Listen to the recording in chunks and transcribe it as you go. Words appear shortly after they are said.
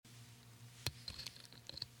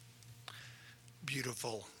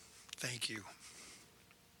Beautiful. Thank you.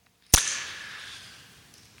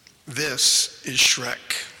 This is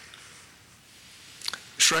Shrek.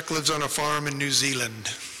 Shrek lives on a farm in New Zealand.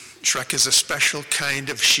 Shrek is a special kind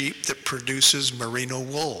of sheep that produces merino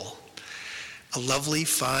wool. A lovely,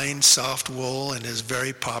 fine, soft wool, and is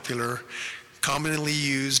very popular, commonly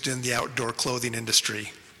used in the outdoor clothing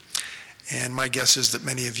industry. And my guess is that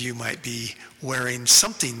many of you might be wearing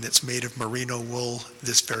something that's made of merino wool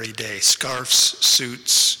this very day. Scarves,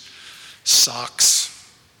 suits, socks,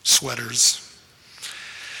 sweaters.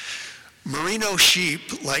 Merino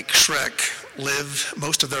sheep, like Shrek, live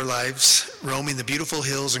most of their lives roaming the beautiful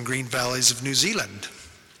hills and green valleys of New Zealand.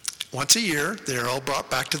 Once a year, they're all brought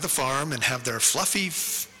back to the farm and have their fluffy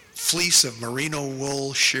fleece of merino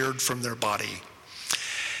wool sheared from their body.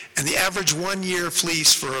 And the average one-year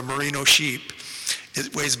fleece for a merino sheep,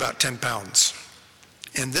 it weighs about 10 pounds.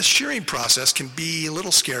 And this shearing process can be a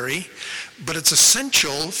little scary, but it's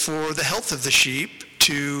essential for the health of the sheep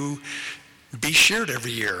to be sheared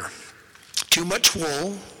every year. Too much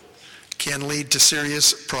wool can lead to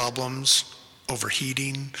serious problems,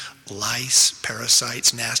 overheating, lice,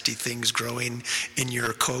 parasites, nasty things growing in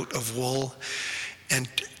your coat of wool. And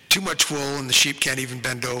too much wool and the sheep can't even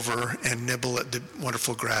bend over and nibble at the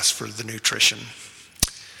wonderful grass for the nutrition.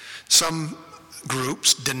 Some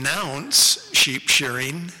groups denounce sheep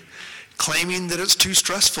shearing, claiming that it's too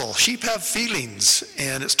stressful. Sheep have feelings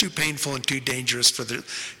and it's too painful and too dangerous for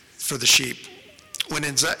the sheep, when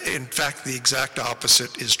in fact the exact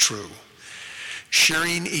opposite is true.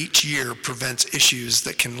 Shearing each year prevents issues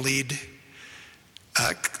that can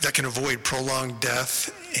avoid prolonged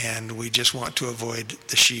death, and we just want to avoid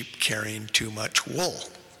the sheep carrying too much wool.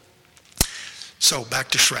 So back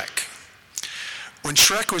to Shrek. When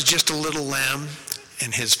Shrek was just a little lamb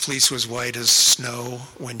and his fleece was white as snow,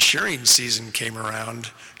 when shearing season came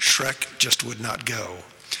around, Shrek just would not go.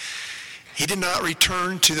 He did not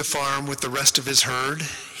return to the farm with the rest of his herd.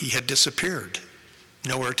 He had disappeared,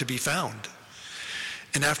 nowhere to be found.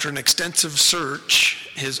 And after an extensive search,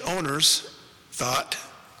 his owners thought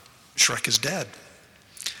Shrek is dead.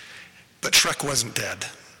 But Shrek wasn't dead.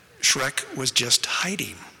 Shrek was just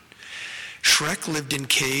hiding. Shrek lived in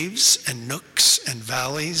caves and nooks and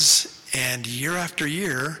valleys, and year after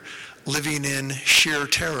year, living in sheer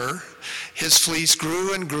terror, his fleece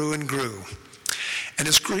grew and grew and grew. And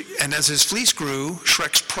as his fleece grew,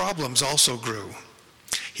 Shrek's problems also grew.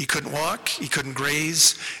 He couldn't walk, he couldn't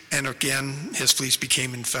graze, and again, his fleece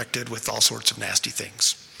became infected with all sorts of nasty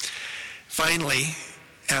things. Finally,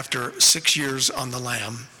 after 6 years on the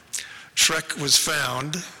lam, Shrek was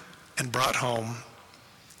found and brought home,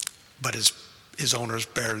 but his owners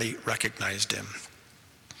barely recognized him.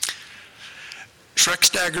 Shrek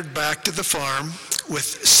staggered back to the farm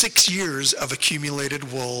with 6 years of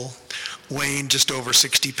accumulated wool, weighing just over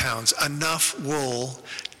 60 pounds, enough wool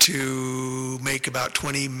to make about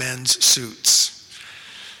 20 men's suits.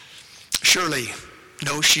 Surely,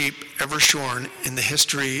 no sheep ever shorn in the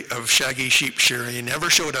history of shaggy sheep shearing ever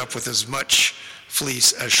showed up with as much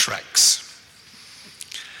fleece as Shrek's.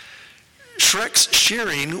 Shrek's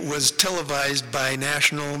shearing was televised by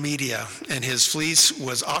national media, and his fleece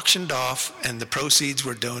was auctioned off, and the proceeds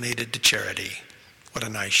were donated to charity. What a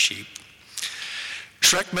nice sheep.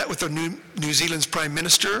 Shrek met with the New Zealand's Prime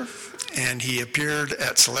Minister, and he appeared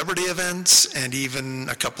at celebrity events, and even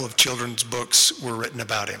a couple of children's books were written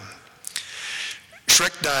about him.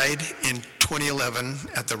 Shrek died in 2011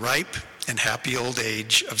 at the ripe and happy old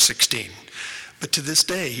age of 16. But to this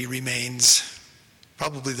day, he remains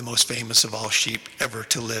probably the most famous of all sheep ever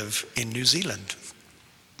to live in New Zealand.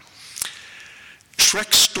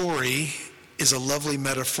 Shrek's story is a lovely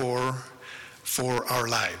metaphor for our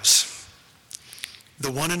lives.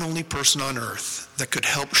 The one and only person on earth that could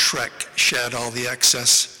help Shrek shed all the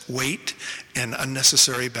excess weight and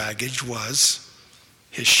unnecessary baggage was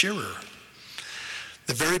his shearer.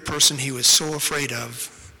 The very person he was so afraid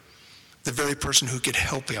of, the very person who could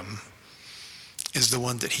help him, is the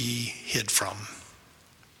one that he hid from.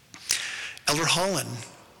 Elder Holland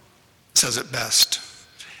says it best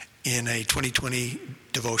in a 2020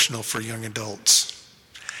 devotional for young adults.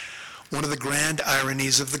 One of the grand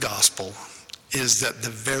ironies of the gospel is that the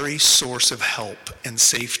very source of help and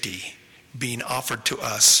safety being offered to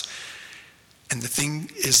us, and the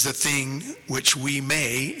thing which we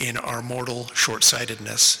may, in our mortal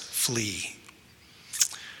short-sightedness, flee.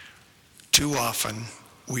 Too often,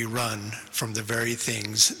 we run from the very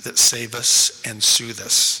things that save us and soothe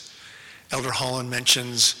us. Elder Holland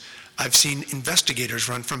mentions, I've seen investigators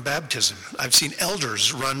run from baptism. I've seen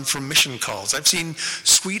elders run from mission calls. I've seen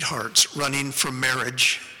sweethearts running from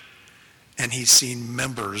marriage. and he's seen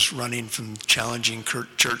members running from challenging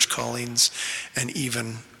church callings and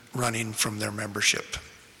even running from their membership.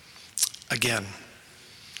 Again,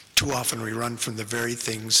 too often we run from the very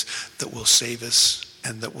things that will save us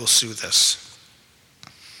and that will soothe us.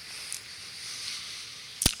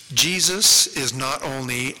 Jesus is not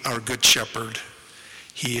only our good shepherd,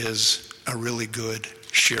 he is a really good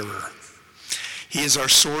shearer. He is our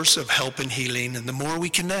source of help and healing, and the more we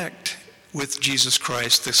connect with Jesus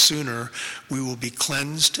Christ, the sooner we will be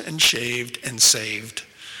cleansed and shaved and saved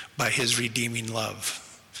by his redeeming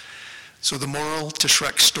love. So the moral to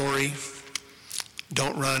Shrek's story: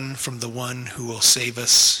 don't run from the one who will save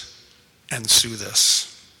us and soothe us.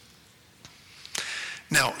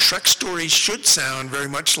 Now, Shrek's story should sound very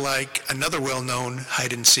much like another well-known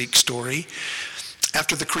hide-and-seek story.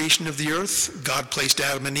 After the creation of the earth, God placed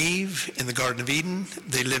Adam and Eve in the Garden of Eden.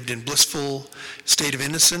 They lived in blissful state of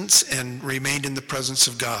innocence and remained in the presence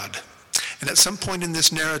of God. And at some point in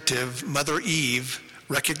this narrative, Mother Eve,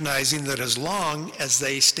 recognizing that as long as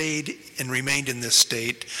they stayed and remained in this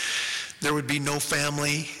state, there would be no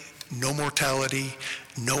family, no mortality,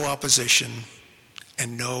 no opposition,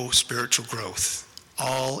 and no spiritual growth.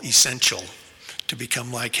 All essential to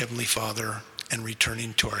become like Heavenly Father and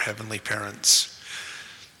returning to our heavenly parents.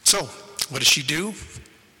 So, what does she do?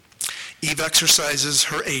 Eve exercises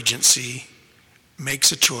her agency,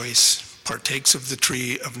 makes a choice, partakes of the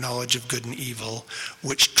tree of knowledge of good and evil,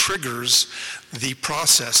 which triggers the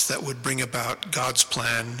process that would bring about God's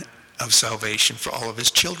plan of salvation for all of his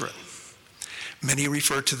children. Many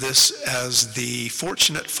refer to this as the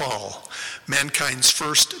fortunate fall, mankind's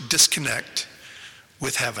first disconnect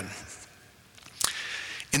with heaven.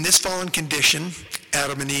 In this fallen condition,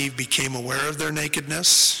 Adam and Eve became aware of their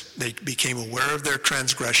nakedness, they became aware of their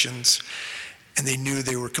transgressions, and they knew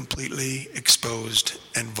they were completely exposed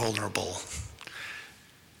and vulnerable.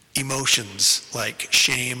 Emotions like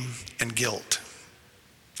shame and guilt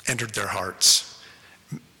entered their hearts,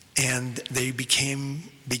 and they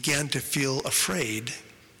began to feel afraid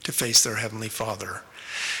to face their Heavenly Father.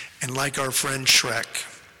 And like our friend Shrek,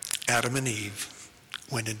 Adam and Eve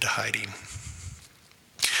went into hiding.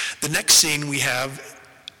 The next scene we have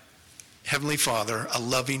Heavenly Father, a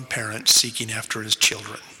loving parent seeking after his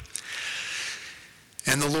children.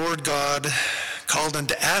 And the Lord God called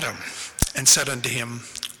unto Adam and said unto him,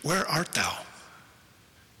 Where art thou?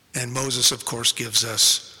 And Moses, of course, gives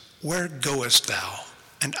us, Where goest thou?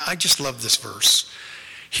 And I just love this verse.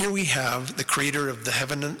 Here we have the creator of the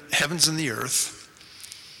heavens and the earth,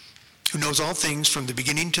 who knows all things from the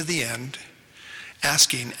beginning to the end,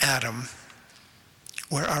 asking Adam,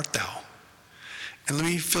 Where art thou? And let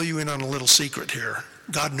me fill you in on a little secret here.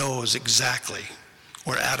 God knows exactly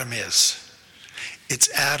where Adam is.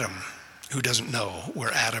 It's Adam who doesn't know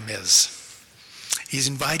where Adam is. He's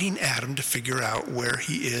inviting Adam to figure out where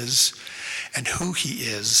he is and who he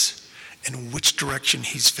is and which direction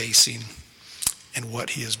he's facing and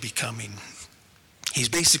what he is becoming. He's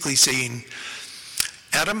basically saying,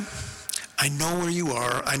 Adam, I know where you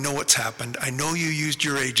are. I know what's happened. I know you used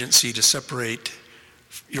your agency to separate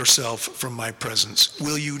yourself from my presence.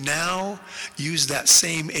 Will you now use that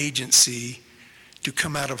same agency to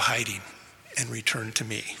come out of hiding and return to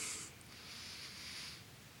me?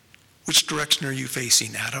 Which direction are you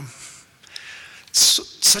facing, Adam?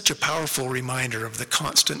 Such a powerful reminder of the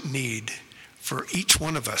constant need for each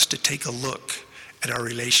one of us to take a look at our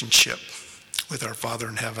relationship with our Father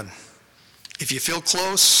in heaven. If you feel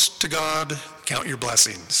close to God, count your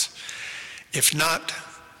blessings. If not,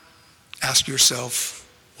 ask yourself,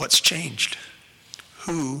 what's changed?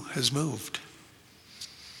 Who has moved?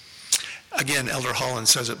 Again, Elder Holland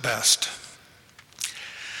says it best.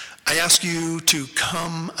 I ask you to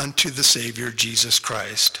come unto the Savior, Jesus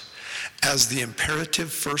Christ, as the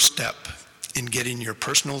imperative first step in getting to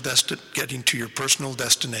your personal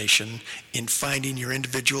destination, in finding your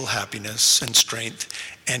individual happiness and strength,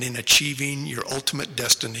 and in achieving your ultimate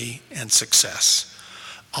destiny and success.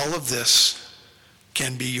 All of this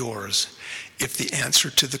can be yours if the answer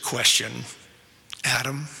to the question,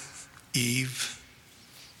 Adam, Eve,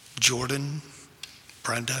 Jordan,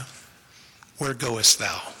 Brenda, where goest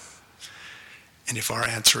thou? And if our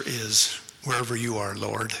answer is, wherever you are,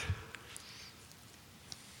 Lord.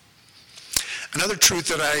 Another truth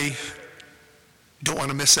that I don't want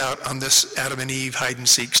to miss out on this Adam and Eve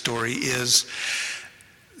hide-and-seek story is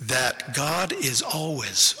that God is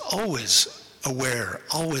always aware,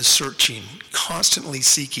 always searching, constantly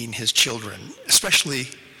seeking his children, especially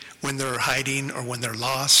when they're hiding or when they're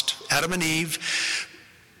lost. Adam and Eve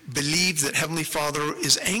believe that Heavenly Father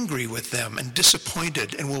is angry with them and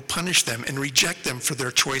disappointed and will punish them and reject them for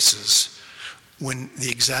their choices. when the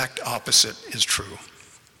exact opposite is true.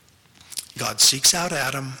 God seeks out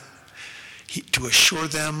Adam to assure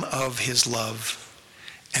them of his love,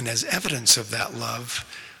 and as evidence of that love,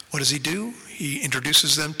 what does he do? He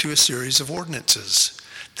introduces them to a series of ordinances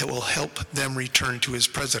that will help them return to his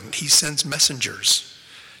presence. He sends messengers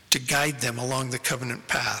to guide them along the covenant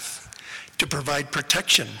path, to provide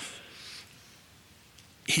protection.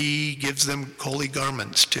 He gives them holy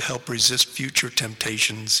garments to help resist future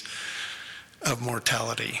temptations of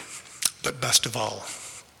mortality. But best of all,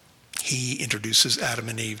 he introduces Adam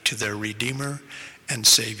and Eve to their Redeemer and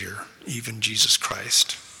Savior, even Jesus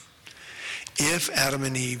Christ. If Adam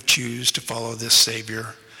and Eve choose to follow this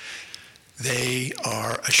Savior, they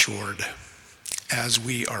are assured, as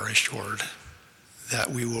we are assured, that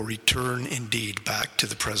we will return indeed back to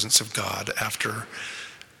the presence of God after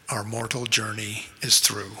our mortal journey is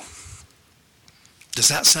through. Does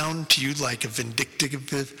that sound to you like a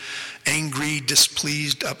vindictive, angry,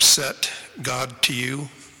 displeased, upset God to you?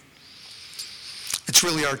 It's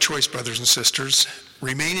really our choice, brothers and sisters.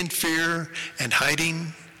 Remain in fear and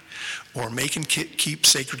hiding, or make and keep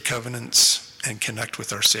sacred covenants and connect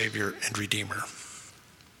with our Savior and Redeemer.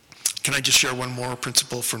 Can I just share one more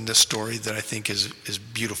principle from this story that I think is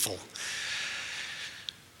beautiful?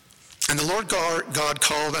 And the Lord God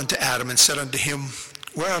called unto Adam and said unto him,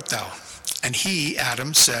 Where art thou? And he,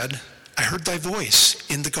 Adam, said, I heard thy voice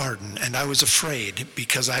in the garden, and I was afraid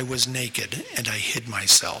because I was naked, and I hid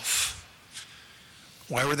myself.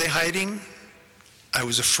 Why were they hiding? I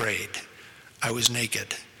was afraid. I was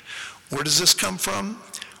naked. Where does this come from?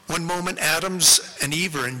 One moment, Adam's and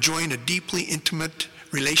Eve are enjoying a deeply intimate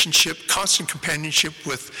relationship, constant companionship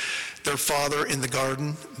with their father in the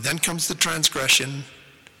garden. Then comes the transgression,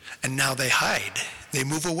 and now they hide. They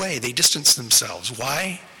move away. They distance themselves.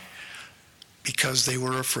 Why? Because they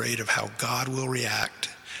were afraid of how God will react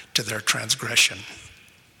to their transgression.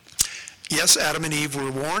 Yes, Adam and Eve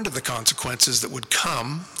were warned of the consequences that would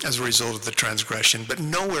come as a result of the transgression, but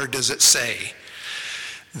nowhere does it say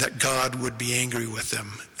that God would be angry with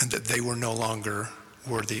them and that they were no longer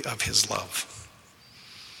worthy of his love.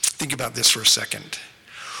 Think about this for a second.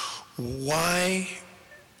 Why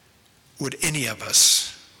would any of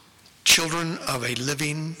us, children of a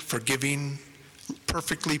living, forgiving,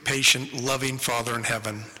 perfectly patient, loving Father in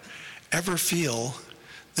heaven, ever feel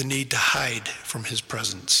the need to hide from his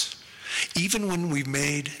presence, even when we've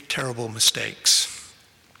made terrible mistakes?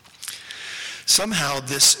 Somehow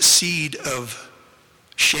this seed of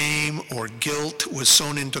shame or guilt was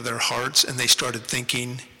sown into their hearts, and they started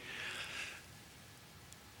thinking,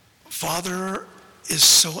 Father is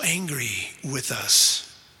so angry with us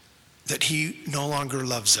that he no longer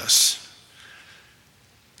loves us.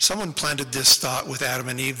 Someone planted this thought with Adam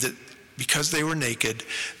and Eve that because they were naked,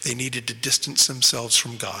 they needed to distance themselves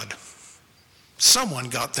from God. Someone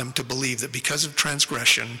got them to believe that because of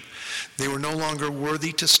transgression, they were no longer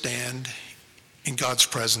worthy to stand in God's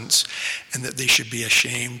presence, and that they should be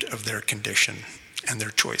ashamed of their condition and their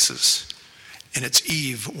choices. And it's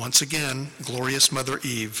Eve, once again, glorious Mother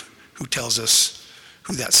Eve, who tells us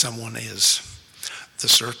who that someone is. The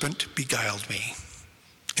serpent beguiled me.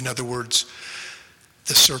 In other words,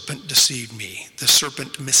 the serpent deceived me. The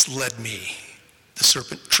serpent misled me. The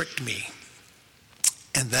serpent tricked me.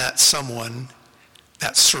 And that someone,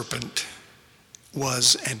 that serpent,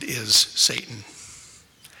 was and is Satan.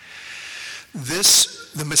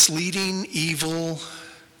 This, the misleading, evil,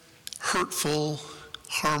 hurtful,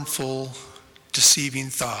 harmful, deceiving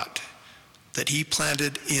thought that he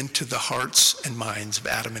planted into the hearts and minds of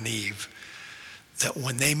Adam and Eve, that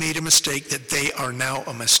when they made a mistake, that they are now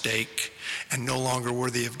a mistake and no longer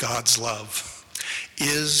worthy of God's love,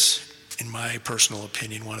 is, in my personal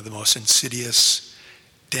opinion, one of the most insidious,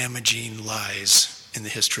 damaging lies in the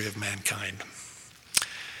history of mankind.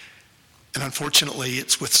 And unfortunately,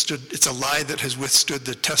 it's a lie that has withstood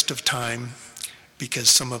the test of time because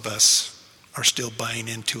some of us are still buying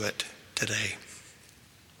into it today.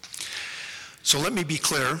 So let me be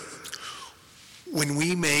clear. When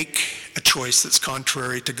we make a choice that's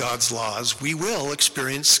contrary to God's laws, we will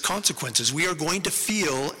experience consequences. We are going to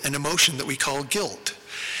feel an emotion that we call guilt.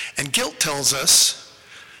 And guilt tells us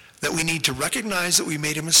that we need to recognize that we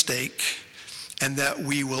made a mistake and that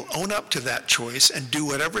we will own up to that choice and do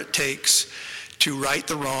whatever it takes to right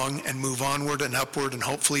the wrong and move onward and upward and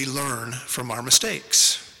hopefully learn from our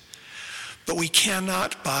mistakes. But we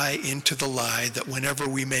cannot buy into the lie that whenever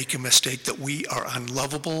we make a mistake that we are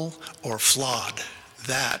unlovable or flawed.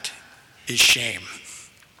 That is shame.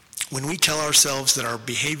 When we tell ourselves that our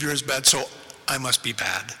behavior is bad, so I must be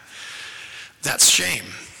bad, that's shame.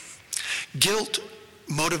 Guilt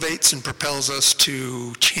motivates and propels us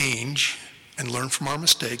to change and learn from our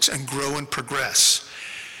mistakes and grow and progress.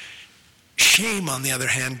 Shame, on the other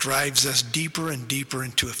hand, drives us deeper and deeper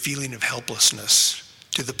into a feeling of helplessness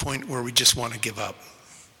to the point where we just want to give up.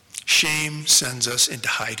 Shame sends us into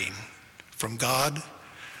hiding from God,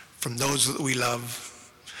 from those that we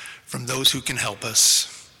love, from those who can help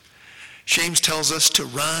us. Shame tells us to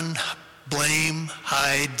run, blame,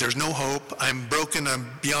 hide. There's no hope. I'm broken. I'm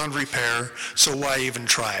beyond repair. So why even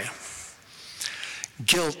try?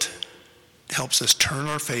 Guilt helps us turn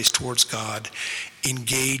our face towards God,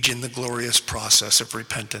 engage in the glorious process of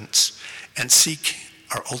repentance, and seek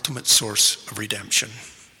our ultimate source of redemption,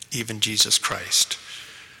 even Jesus Christ.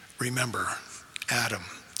 Remember, Adam,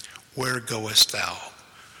 where goest thou?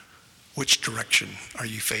 Which direction are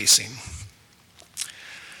you facing?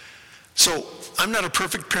 So, I'm not a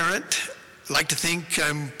perfect parent. I like to think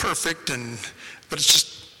I'm perfect, but it's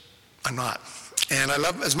just, I'm not. And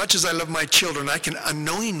as much as I love my children, I can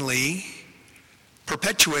unknowingly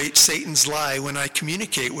perpetuate Satan's lie when I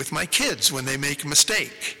communicate with my kids when they make a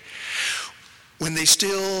mistake. When they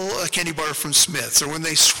steal a candy bar from Smith's, or when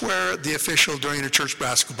they swear at the official during a church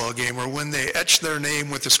basketball game, or when they etch their name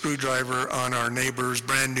with a screwdriver on our neighbor's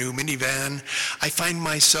brand new minivan, I find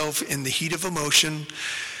myself in the heat of emotion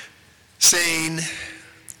saying,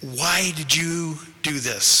 why did you do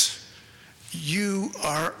this? You're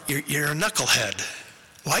a knucklehead.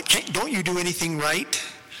 Don't you do anything right?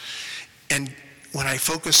 And when I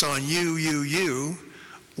focus on you,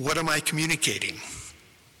 what am I communicating?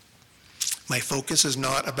 My focus is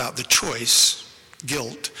not about the choice,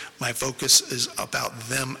 guilt. My focus is about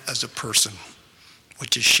them as a person,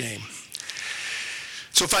 which is shame.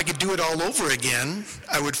 So if I could do it all over again,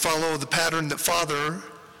 I would follow the pattern that Father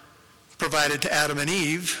provided to Adam and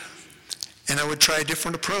Eve, and I would try a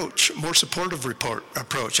different approach, a more supportive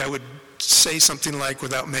approach. I would say something like,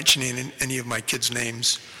 without mentioning any of my kids'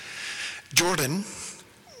 names, Jordan,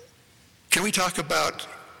 can we talk about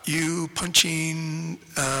you punching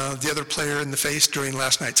the other player in the face during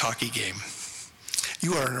last night's hockey game?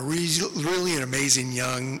 You are really an amazing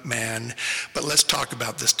young man, but let's talk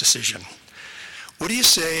about this decision. What do you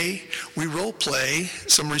say we role play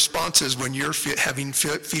some responses when you're having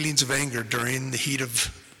feelings of anger during the heat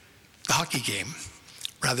of the hockey game,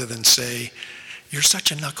 rather than say, you're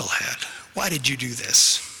such a knucklehead. Why did you do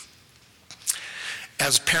this?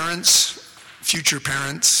 As parents, future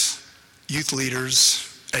parents, youth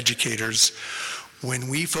leaders, educators, when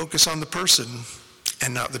we focus on the person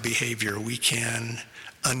and not the behavior, we can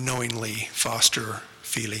unknowingly foster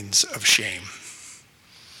feelings of shame.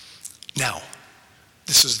 Now,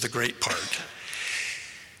 this is the great part.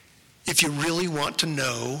 If you really want to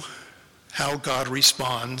know how God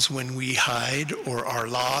responds when we hide or are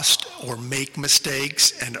lost or make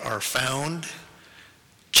mistakes and are found,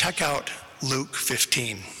 check out Luke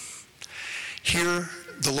 15. Here,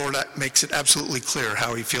 the Lord makes it absolutely clear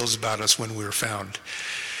how he feels about us when we're found.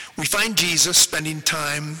 We find Jesus spending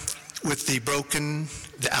time with the broken,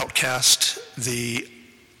 the outcast, the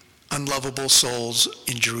unlovable souls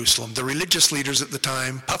in Jerusalem. The religious leaders at the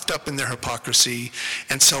time, puffed up in their hypocrisy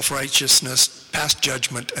and self-righteousness, pass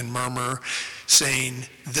judgment and murmur, saying,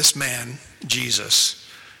 this man, Jesus,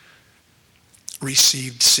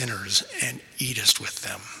 received sinners and eateth with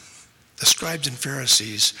them. The scribes and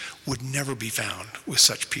Pharisees would never be found with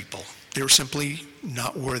such people. They were simply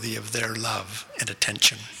not worthy of their love and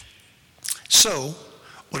attention. So,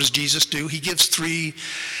 what does Jesus do? He gives 3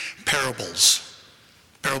 parables.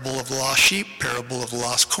 Parable of the lost sheep, parable of the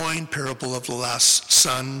lost coin, parable of the lost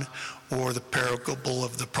son, or the parable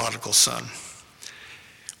of the prodigal son.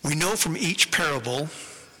 We know from each parable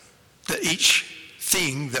that each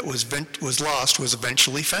thing that was lost was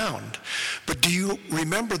eventually found. But do you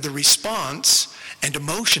remember the response and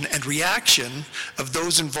emotion and reaction of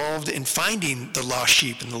those involved in finding the lost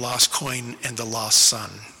sheep and the lost coin and the lost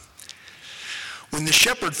son? When the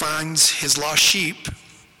shepherd finds his lost sheep,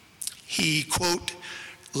 he, quote,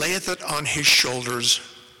 layeth it on his shoulders,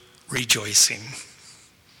 rejoicing.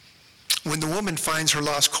 When the woman finds her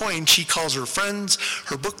lost coin, she calls her friends,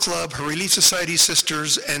 her book club, her Relief Society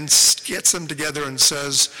sisters, and gets them together and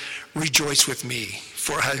says, rejoice with me,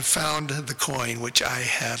 for I found the coin which I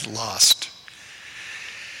had lost.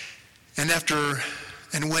 And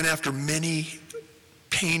when after many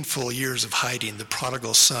painful years of hiding, the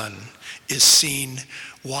prodigal son is seen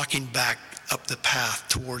walking back up the path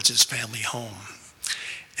towards his family home.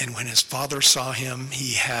 And when his father saw him,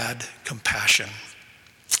 he had compassion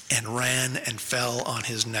and ran and fell on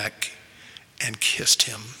his neck and kissed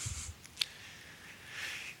him.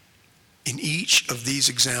 In each of these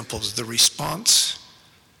examples, the response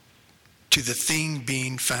to the thing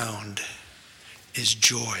being found is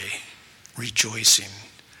joy, rejoicing,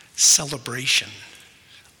 celebration,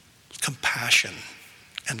 compassion,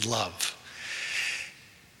 and love.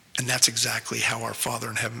 And that's exactly how our Father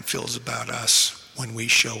in heaven feels about us when we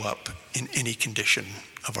show up in any condition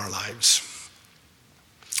of our lives.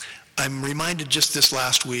 I'm reminded just this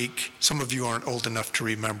last week, some of you aren't old enough to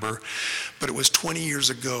remember, but it was 20 years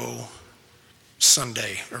ago,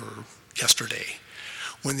 Sunday, or yesterday,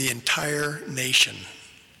 when the entire nation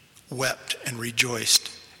wept and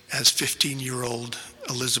rejoiced as 15-year-old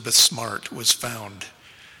Elizabeth Smart was found.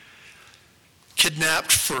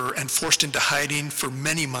 Kidnapped and forced into hiding for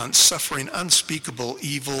many months, suffering unspeakable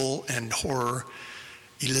evil and horror,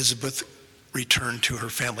 Elizabeth returned to her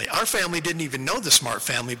family. Our family didn't even know the Smart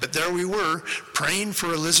family, but there we were praying for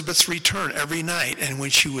Elizabeth's return every night. And when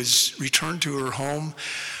she was returned to her home,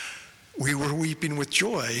 we were weeping with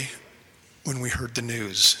joy when we heard the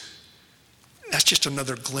news. That's just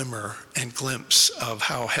another glimmer and glimpse of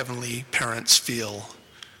how heavenly parents feel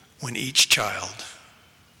when each child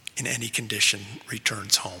in any condition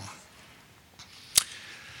returns home.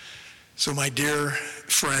 So my dear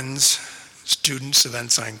friends, students of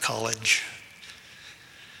Ensign College,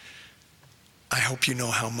 I hope you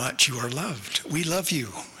know how much you are loved. We love you,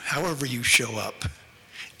 however you show up.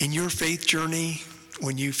 In your faith journey,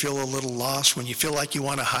 when you feel a little lost, when you feel like you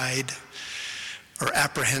want to hide or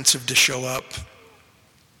apprehensive to show up,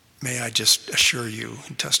 may I just assure you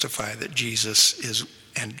and testify that Jesus is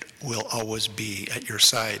and will always be at your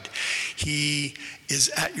side. He is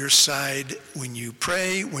at your side when you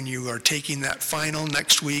pray, when you are taking that final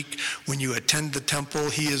next week, when you attend the temple.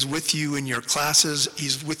 He is with you in your classes.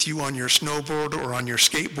 He's with you on your snowboard or on your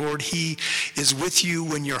skateboard. He is with you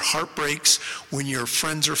when your heart breaks, when your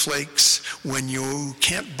friends are flakes, when you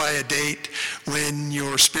can't buy a date, when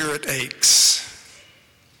your spirit aches.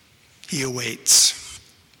 He awaits.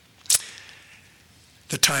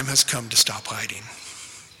 The time has come to stop hiding.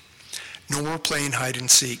 No more playing hide and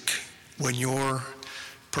seek when your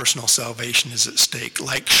personal salvation is at stake.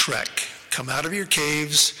 Like Shrek, come out of your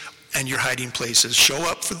caves and your hiding places. Show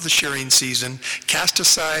up for the shearing season. Cast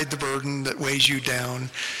aside the burden that weighs you down.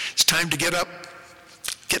 It's time to get up,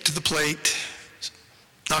 get to the plate,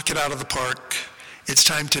 knock it out of the park. It's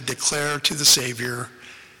time to declare to the Savior,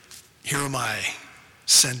 here am I,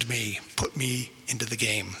 send me, put me into the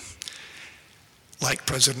game. Like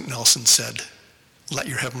President Nelson said, let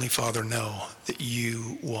your Heavenly Father know that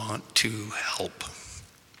you want to help.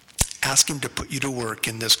 Ask him to put you to work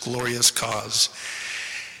in this glorious cause,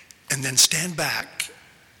 and then stand back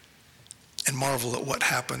and marvel at what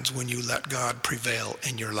happens when you let God prevail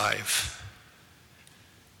in your life.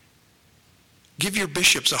 Give your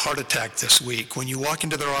bishops a heart attack this week when you walk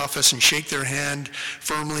into their office and shake their hand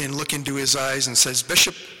firmly and look into his eyes and says,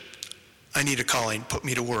 Bishop, I need a calling, put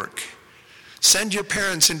me to work. Send your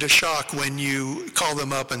parents into shock when you call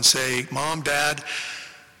them up and say, Mom, Dad,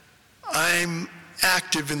 I'm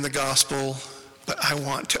active in the gospel, but I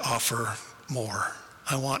want to offer more.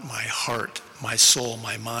 I want my heart, my soul,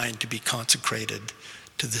 my mind to be consecrated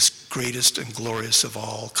to this greatest and glorious of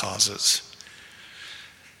all causes.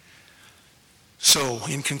 So,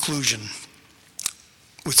 in conclusion,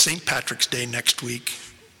 with St. Patrick's Day next week,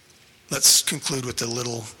 let's conclude with a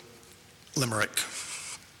little limerick.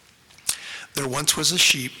 There once was a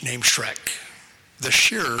sheep named Shrek. The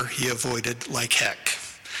shearer he avoided like heck.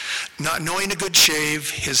 Not knowing a good shave,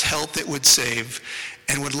 his health it would save,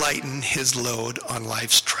 and would lighten his load on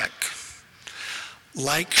life's trek.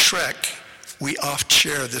 Like Shrek, we oft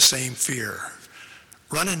share the same fear.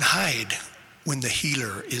 Run and hide when the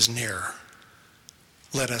healer is near.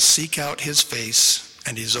 Let us seek out his face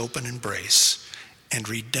and his open embrace, and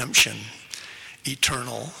redemption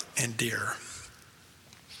eternal and dear.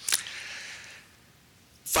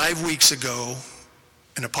 5 weeks ago,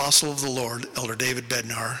 an apostle of the Lord, Elder David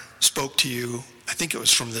Bednar, spoke to you. I think it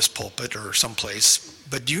was from this pulpit or someplace.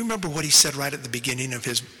 But do you remember what he said right at the beginning of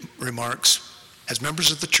his remarks? As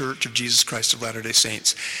members of the Church of Jesus Christ of Latter-day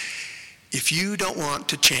Saints, if you don't want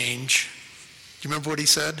to change, do you remember what he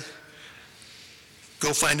said?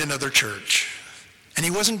 Go find another church. And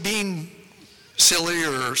he wasn't being silly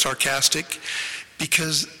or sarcastic,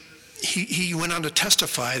 because he went on to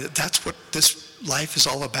testify that that's what this life is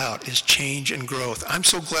all about, is change and growth. I'm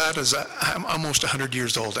so glad as I'm almost 100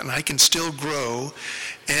 years old and I can still grow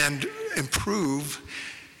and improve,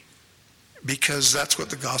 because that's what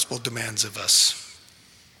the gospel demands of us.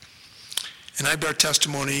 And I bear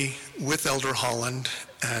testimony with Elder Holland,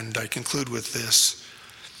 and I conclude with this.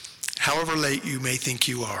 However late you may think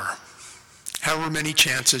you are, however many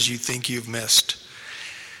chances you think you've missed,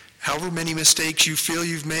 However many mistakes you feel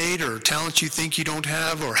you've made, or talents you think you don't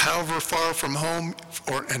have, or however far from home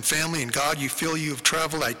and family and God you feel you have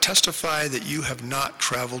traveled, I testify that you have not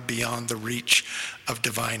traveled beyond the reach of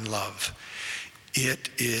divine love.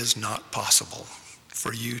 It is not possible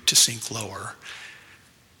for you to sink lower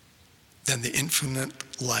than the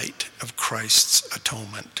infinite light of Christ's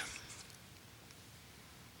atonement.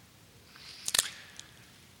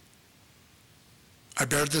 I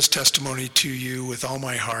bear this testimony to you with all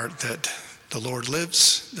my heart that the Lord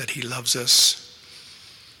lives, that he loves us,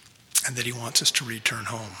 and that he wants us to return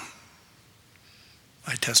home.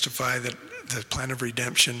 I testify that the plan of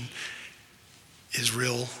redemption is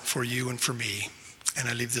real for you and for me, and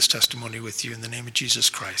I leave this testimony with you in the name of Jesus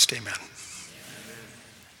Christ. Amen.